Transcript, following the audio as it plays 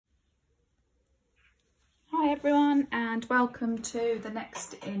Hi everyone, and welcome to the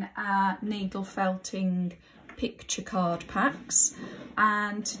next in our needle felting picture card packs.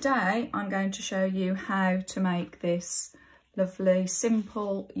 And today I'm going to show you how to make this lovely,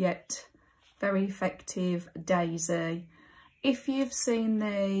 simple yet very effective daisy. If you've seen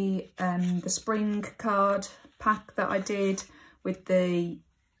the spring card pack that I did with the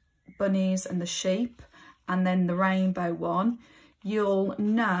bunnies and the sheep, and then the rainbow one, you'll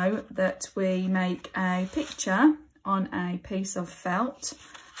know that we make a picture on a piece of felt,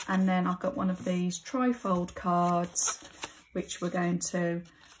 and then I've got one of these trifold cards which we're going to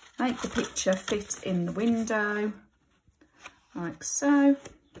make the picture fit in the window like so,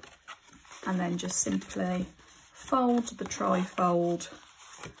 and then just simply fold the trifold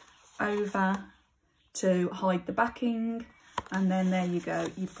over to hide the backing, and then there you go,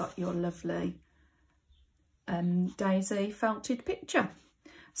 you've got your lovely daisy felted picture.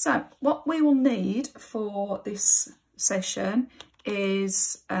 So what we will need for this session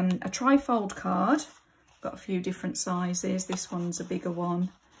is a trifold card. Got a few different sizes. This one's a bigger one,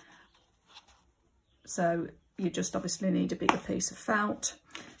 so you just obviously need a bigger piece of felt.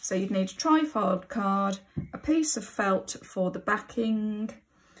 So you'd need a trifold card, a piece of felt for the backing.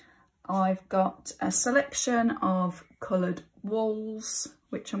 I've got a selection of coloured wools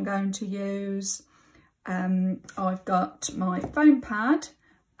which I'm going to use. I've got my foam pad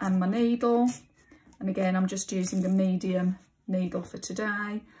and my needle, and again I'm just using a medium needle for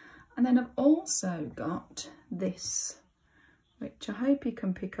today. And then I've also got this, which I hope you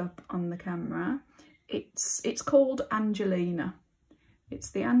can pick up on the camera. It's called Angelina.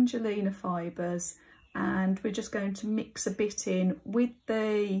 It's the Angelina fibres, and we're just going to mix a bit in with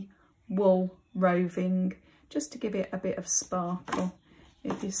the wool roving just to give it a bit of sparkle.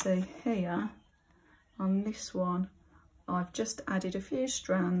 If you see here on this one, I've just added a few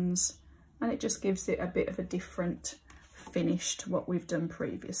strands, and it just gives it a bit of a different finish to what we've done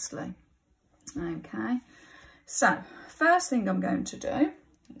previously. Okay, so first thing I'm going to do,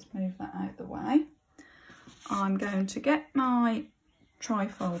 let's move that out of the way. I'm going to get my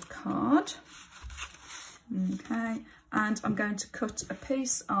trifold card, okay, and I'm going to cut a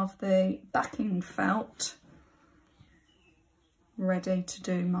piece of the backing felt ready to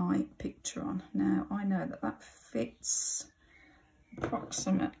do my picture on. Now I know that that fits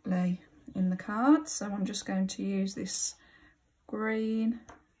approximately in the card, so I'm just going to use this green,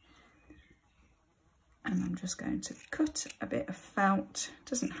 and I'm just going to cut a bit of felt. It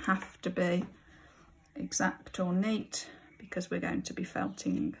doesn't have to be exact or neat because we're going to be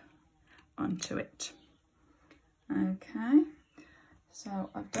felting onto it. Okay, so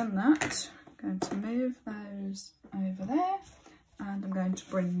I've done that. I'm going to move those over there, and I'm going to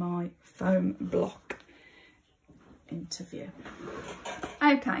bring my foam block into view.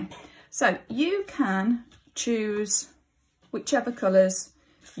 Okay, so you can choose whichever colours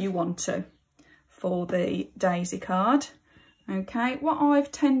you want to for the daisy card. Okay, what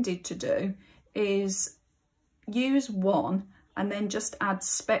I've tended to do is use one and then just add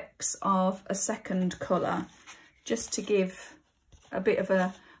specks of a second colour just to give a bit of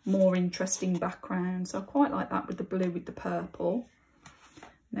a more interesting background. So I quite like that with the blue with the purple.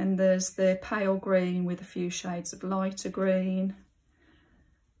 Then there's the pale green with a few shades of lighter green,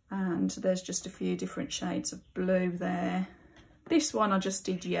 and there's just a few different shades of blue there. This one I just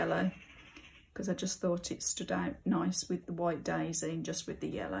did yellow because I just thought it stood out nice with the white daisy and just with the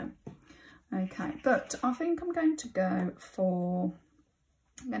yellow. Okay, but I think I'm going to go for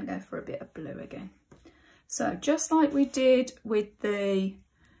a bit of blue again. So just like we did with the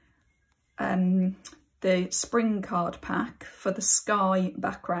spring card pack for the sky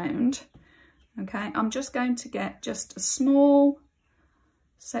background, okay, I'm just going to get just a small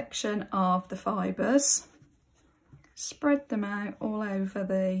section of the fibres, spread them out all over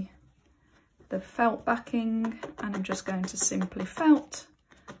the felt backing, and I'm just going to simply felt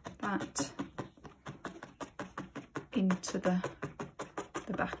that into the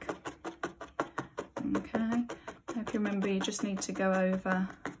back. Okay, hope you remember you just need to go over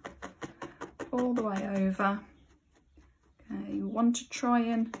all the way over. Okay, you want to try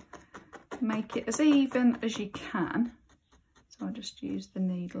and make it as even as you can, so I just use the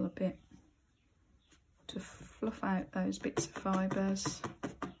needle a bit to fluff out those bits of fibres.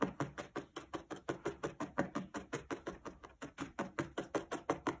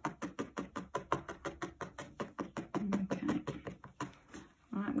 Okay,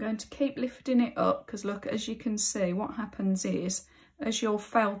 I'm going to keep lifting it up because look, as you can see, what happens is as you're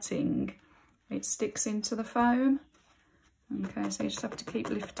felting, it sticks into the foam. Okay, so you just have to keep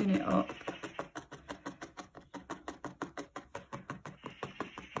lifting it up.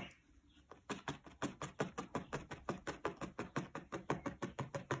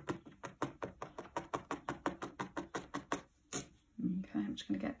 I'm just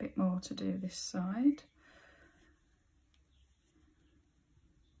going to get a bit more to do this side.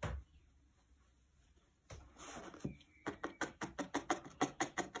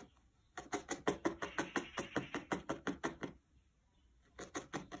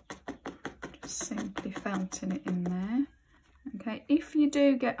 Just simply felting it in there. Okay, if you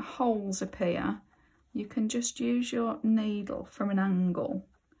do get holes appear, you can just use your needle from an angle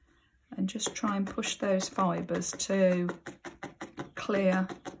and just try and push those fibres to clear,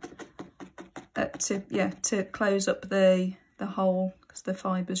 to close up the hole, because the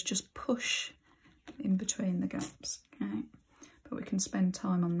fibres just push in between the gaps. Okay, but we can spend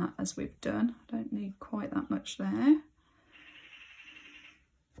time on that as we've done. I don't need quite that much there.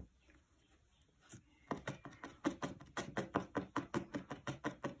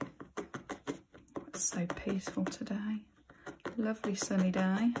 It's so peaceful today. Lovely sunny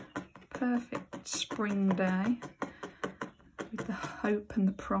day. Perfect spring day with the hope and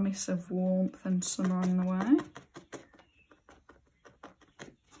the promise of warmth and summer on the way.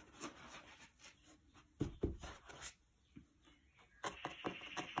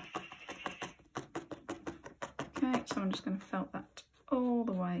 Okay, so I'm just going to felt that all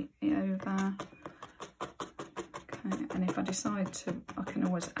the way over. Okay, and if I decide to, I can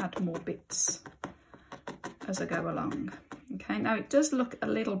always add more bits as I go along. Okay, now it does look a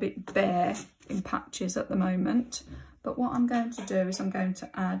little bit bare in patches at the moment, but what I'm going to do is I'm going to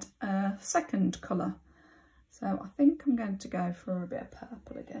add a second colour. So I think I'm going to go for a bit of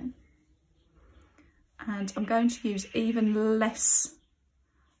purple again. And I'm going to use even less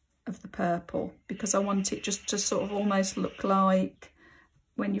of the purple because I want it just to sort of almost look like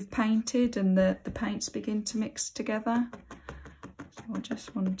when you've painted and the paints begin to mix together. So I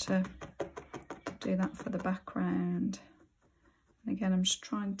just want to do that for the background. And again, I'm just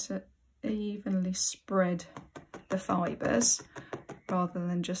trying to evenly spread the fibres rather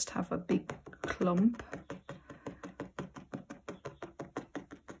than just have a big clump.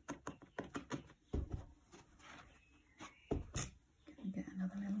 Get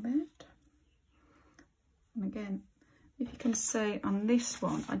another little bit. And again, if you can see on this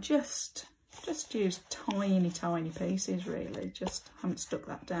one, I just used tiny pieces really, just haven't stuck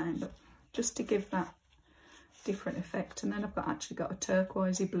that down, but just to give that different effect. And then I've actually got a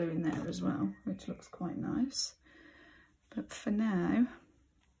turquoisey blue in there as well, which looks quite nice. But for now,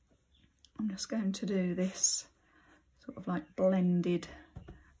 I'm just going to do this sort of like blended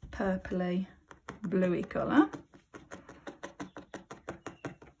purpley bluey colour.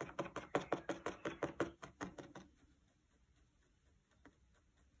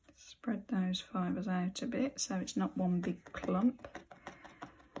 Spread those fibres out a bit so it's not one big clump.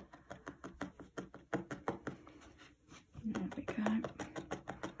 There we go.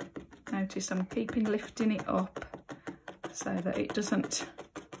 Notice I'm keeping lifting it up so that it doesn't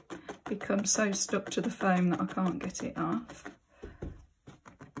become so stuck to the foam that I can't get it off.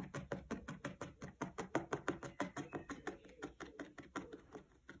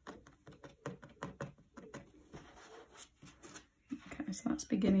 Okay, so that's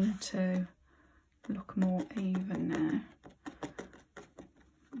beginning to look more even now.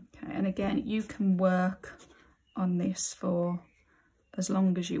 Okay, and again, you can work on this for as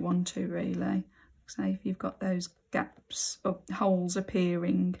long as you want to really. So if you've got those gaps or holes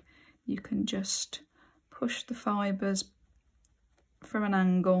appearing, you can just push the fibres from an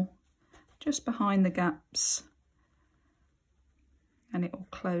angle just behind the gaps and it will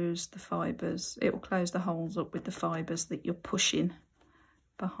close the fibres, it will close the holes up with the fibres that you're pushing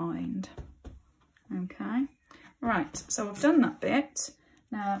behind. Okay, right, so I've done that bit.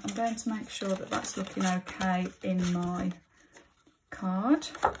 Now I'm going to make sure that that's looking okay in my card.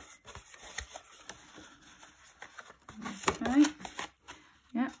 Okay,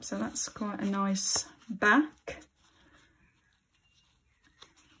 yeah, so that's quite a nice back.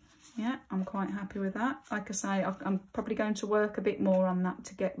 Yeah, I'm quite happy with that. Like I say, I'm probably going to work a bit more on that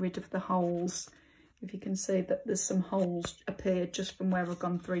to get rid of the holes. If you can see that there's some holes appeared just from where I've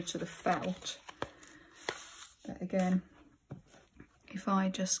gone through to the felt. But again, if I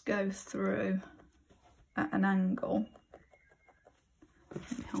just go through at an angle,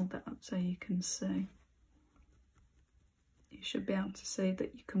 let me hold that up so you can see. You should be able to see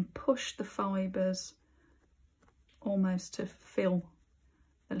that you can push the fibres almost to fill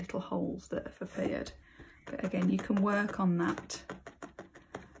the little holes that have appeared. But again, you can work on that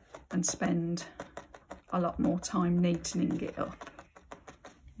and spend a lot more time neatening it up.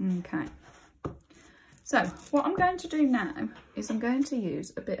 Okay. So what I'm going to do now is I'm going to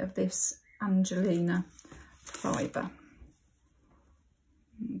use a bit of this Angelina fibre.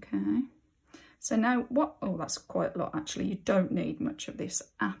 Okay. So now what, oh, that's quite a lot actually. You don't need much of this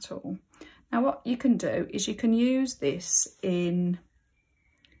at all. Now what you can do is you can use this in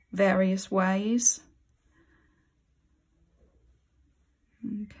various ways.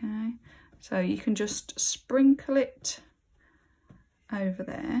 Okay, so you can just sprinkle it over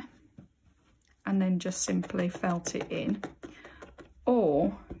there and then just simply felt it in,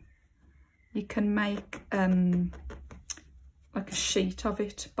 or you can make like a sheet of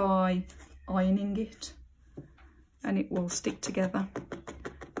it by ironing it, and it will stick together,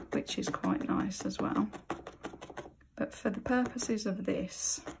 which is quite nice as well. But for the purposes of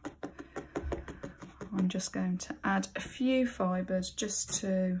this, I'm just going to add a few fibres just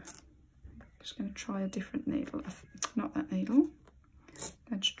going to try a different needle, not that needle.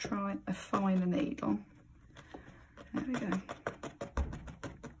 Let's try a finer needle. There we go.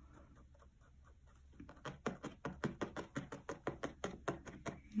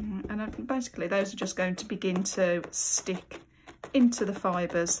 And basically those are just going to begin to stick into the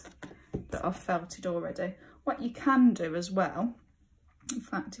fibres that I've felted already. What you can do as well, in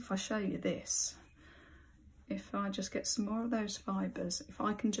fact, if I show you this, if I just get some more of those fibres, if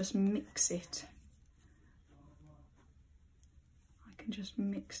I can just mix it, I can just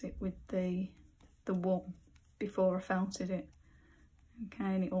mix it with the wool before I felted it.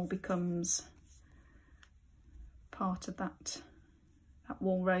 Okay, and it all becomes part of that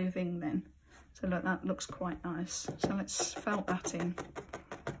wool roving then. So look, that looks quite nice. So let's felt that in.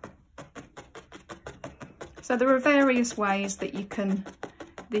 So there are various ways that you can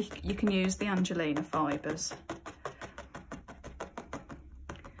use the Angelina fibres.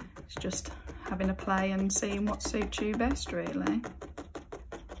 It's just having a play and seeing what suits you best, really.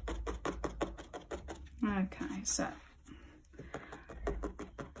 Okay, so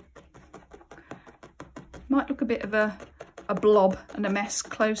might look a bit of a blob and a mess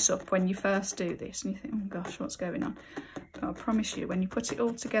close up when you first do this, and you think, oh gosh, what's going on? But I promise you, when you put it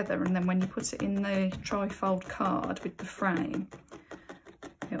all together and then when you put it in the trifold card with the frame,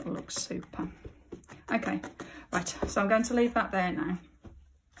 it'll look super. Okay, right, so I'm going to leave that there now.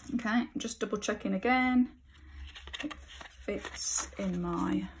 Okay, just double checking again. It fits in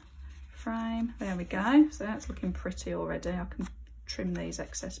my frame. There we go. So that's looking pretty already. I can trim these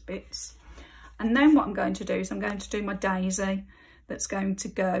excess bits. And then what I'm going to do is I'm going to do my daisy that's going to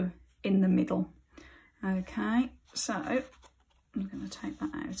go in the middle. Okay, so I'm going to take that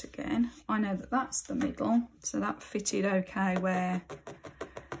out again. I know that that's the middle, so that fitted okay where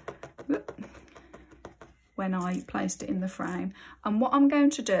when I placed it in the frame. And what I'm going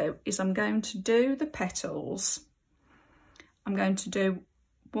to do is I'm going to do the petals. I'm going to do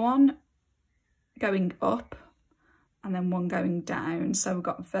one going up and then one going down. So we've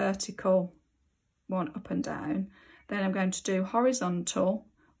got vertical, one up and down. Then I'm going to do horizontal,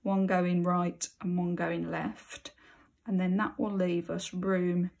 one going right and one going left. And then that will leave us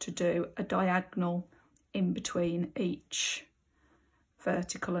room to do a diagonal in between each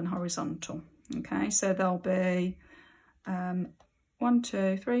vertical and horizontal. Okay, so there'll be 1,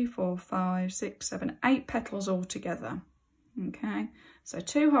 2, 3, 4, 5, 6, 7, 8 petals all together. Okay, so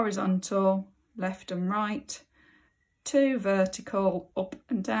 2 horizontal, left and right, 2 vertical, up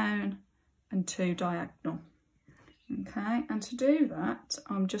and down, and 2 diagonal. Okay, and to do that,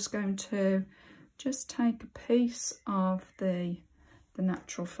 I'm just going to take a piece of the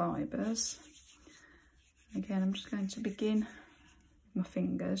natural fibres. Again, I'm just going to begin my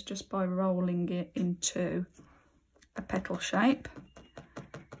fingers just by rolling it into a petal shape.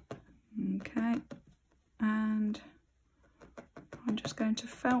 Okay, and I'm just going to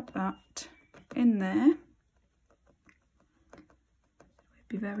felt that in there.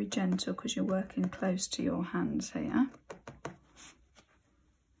 Be very gentle because you're working close to your hands here.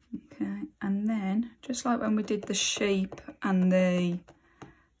 Okay, and then just like when we did the sheep and the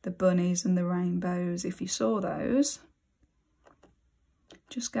bunnies and the rainbows, if you saw those,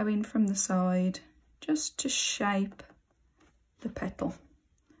 just go in from the side just to shape the petal.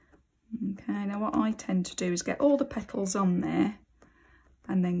 Okay, now what I tend to do is get all the petals on there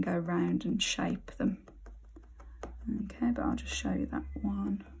and then go round and shape them. Okay, but I'll just show you that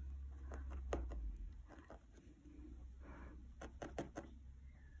one.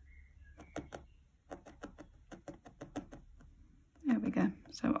 There we go.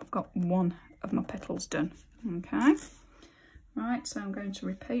 So I've got one of my petals done. Okay. Right, so I'm going to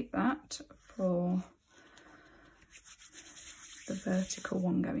repeat that for the vertical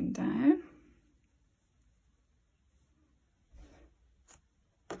one going down.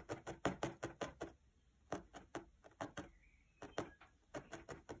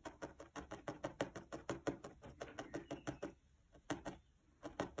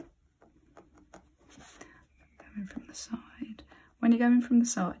 Going from the side. When you're going from the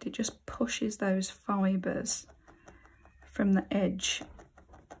side, it just pushes those fibres from the edge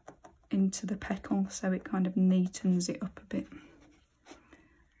into the petal, so it kind of neatens it up a bit.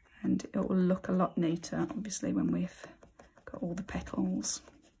 And it will look a lot neater, obviously, when we've got all the petals.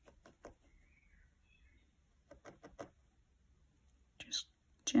 Just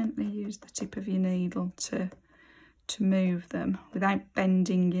gently use the tip of your needle to move them without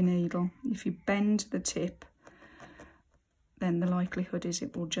bending your needle. If you bend the tip, then the likelihood is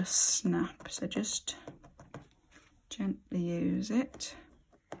it will just snap. So just gently use it.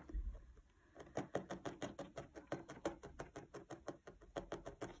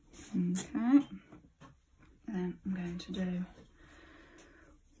 Okay, then I'm going to do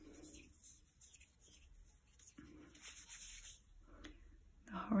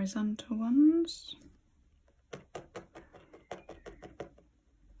the horizontal ones.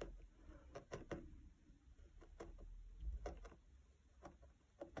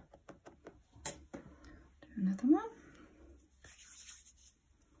 Do another one.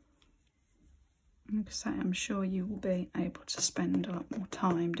 Like I say, I'm sure you will be able to spend a lot more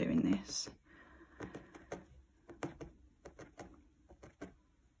time doing this.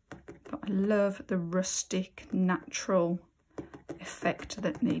 But I love the rustic, natural effect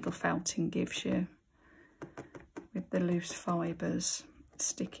that needle felting gives you with the loose fibres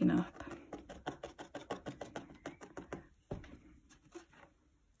sticking up.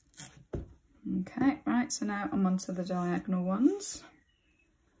 Okay, right, so now I'm onto the diagonal ones.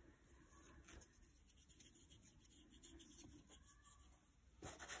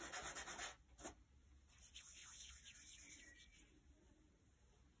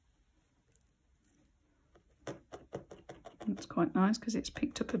 It's quite nice because it's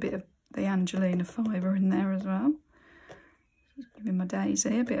picked up a bit of the Angelina fibre in there as well. Just giving my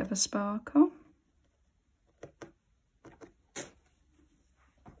daisy a bit of a sparkle.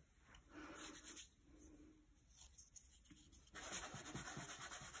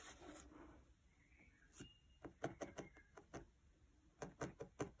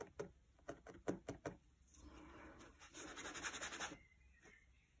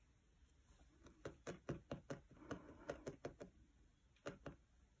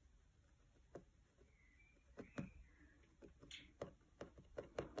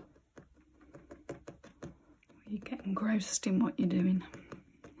 You're getting engrossed in what you're doing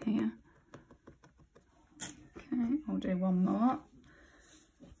here. Okay, I'll do one more.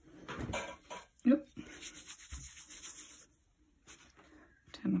 Yep.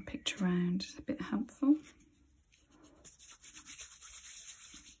 Turn my picture around, it's a bit helpful.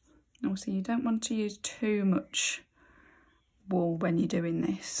 Also, you don't want to use too much wool when you're doing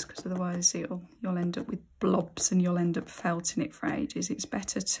this, because otherwise you'll end up with blobs and you'll end up felting it for ages. It's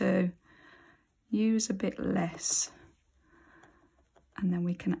better to use a bit less, and then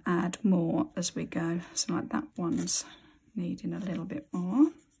we can add more as we go. So like that one's needing a little bit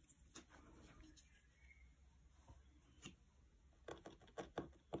more.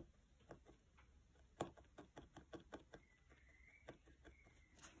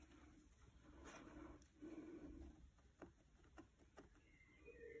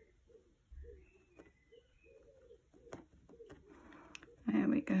 There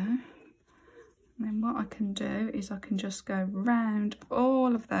we go. And then what I can do is I can just go round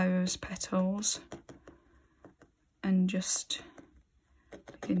all of those petals and just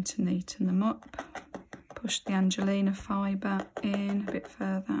begin to neaten them up. Push the Angelina fibre in a bit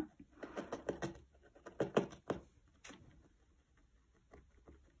further.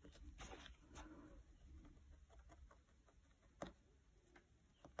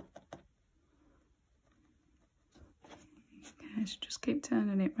 So just keep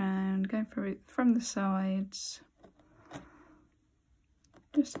turning it round, going through it from the sides,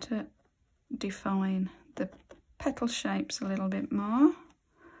 just to define the petal shapes a little bit more.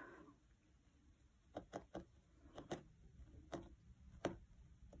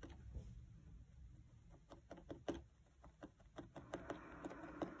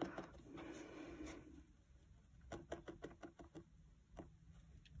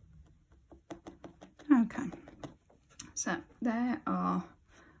 Okay. So there are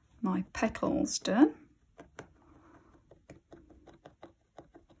my petals done.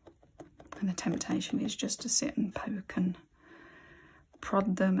 And the temptation is just to sit and poke and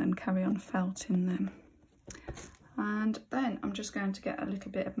prod them and carry on felting them. And then I'm just going to get a little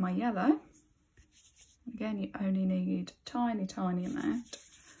bit of my yellow. Again, you only need a tiny, tiny amount.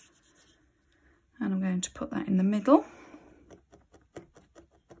 And I'm going to put that in the middle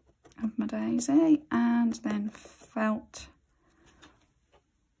of my daisy, and then felt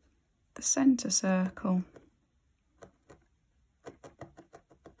the centre circle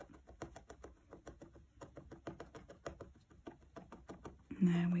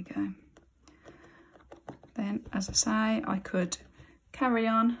There we go. Then, as I say, I could carry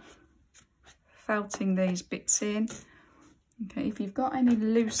on felting these bits in. Okay, if you've got any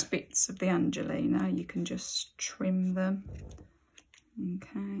loose bits of the Angelina, you can just trim them.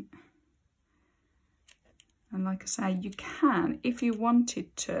 Okay. And like I say, you can, if you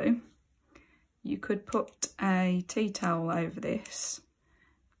wanted to, you could put a tea towel over this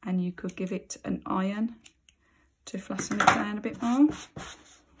and you could give it an iron to flatten it down a bit more.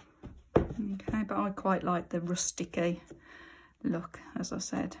 Okay, but I quite like the rusticy look, as I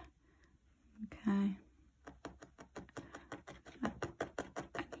said. Okay.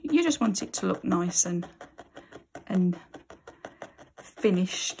 You just want it to look nice and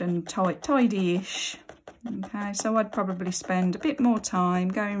finished and tidy-ish. Okay, so I'd probably spend a bit more time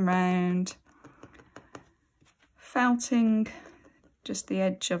going round, felting just the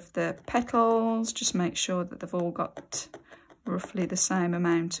edge of the petals, just make sure that they've all got roughly the same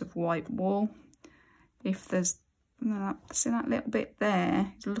amount of white wool. If there's, see that little bit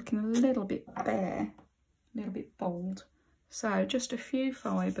there, it's looking a little bit bare, a little bit bold. So just a few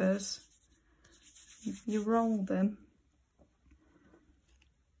fibres, you roll them.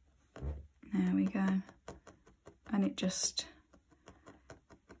 There we go. And it just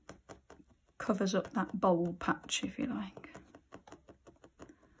covers up that bold patch, if you like.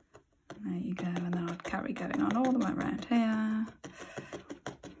 There you go, and then I'd carry going on all the way around here.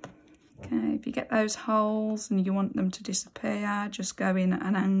 Okay, if you get those holes and you want them to disappear, just go in at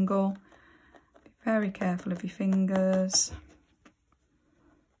an angle. Be very careful of your fingers.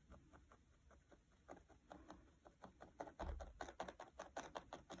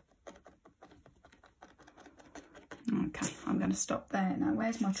 Okay, I'm going to stop there now.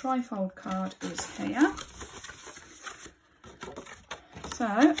 Where's my trifold card? Is here.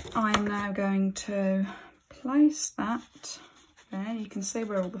 So I'm now going to place that there. You can see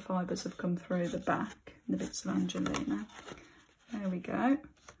where all the fibres have come through the back, the bits of Angelina. There we go.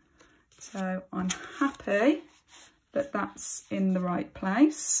 So I'm happy that that's in the right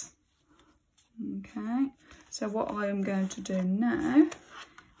place. Okay, so what I am going to do now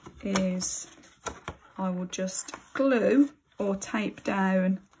is I will just glue or tape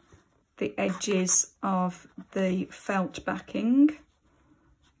down the edges of the felt backing.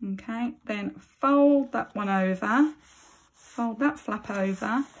 Okay, then fold that one over, fold that flap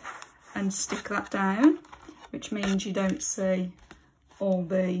over and stick that down, which means you don't see all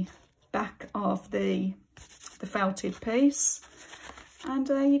the back of the felted piece. And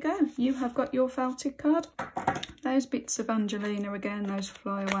there you go, you have got your felted card. Those bits of Angelina again, those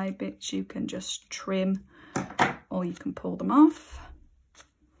flyaway bits, you can just trim or you can pull them off.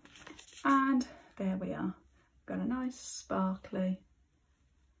 And there we are, got a nice sparkly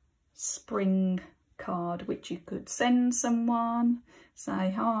spring card which you could send someone,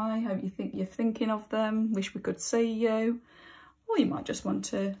 say hi, hope you're thinking of them, wish we could see you. Or you might just want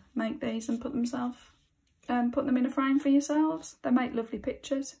to make these and put them in a frame for yourselves. They make lovely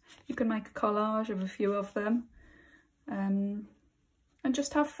pictures. You can make a collage of a few of them and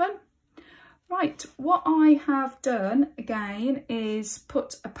just have fun. Right, what I have done again is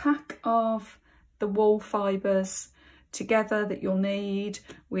put a pack of the wool fibres together that you'll need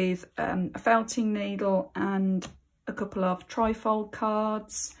with a felting needle and a couple of trifold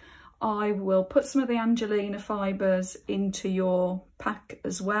cards. I will put some of the Angelina fibres into your pack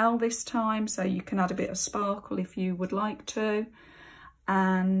as well this time, so you can add a bit of sparkle if you would like to,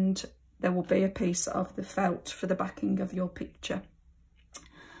 and there will be a piece of the felt for the backing of your picture.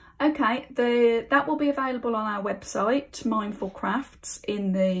 Okay, that will be available on our website, Mindful Crafts,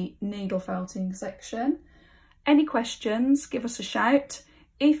 in the needle felting section. Any questions, give us a shout.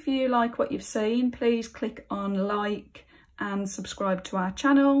 If you like what you've seen, please click on like and subscribe to our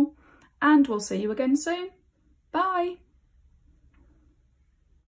channel, and we'll see you again soon. Bye.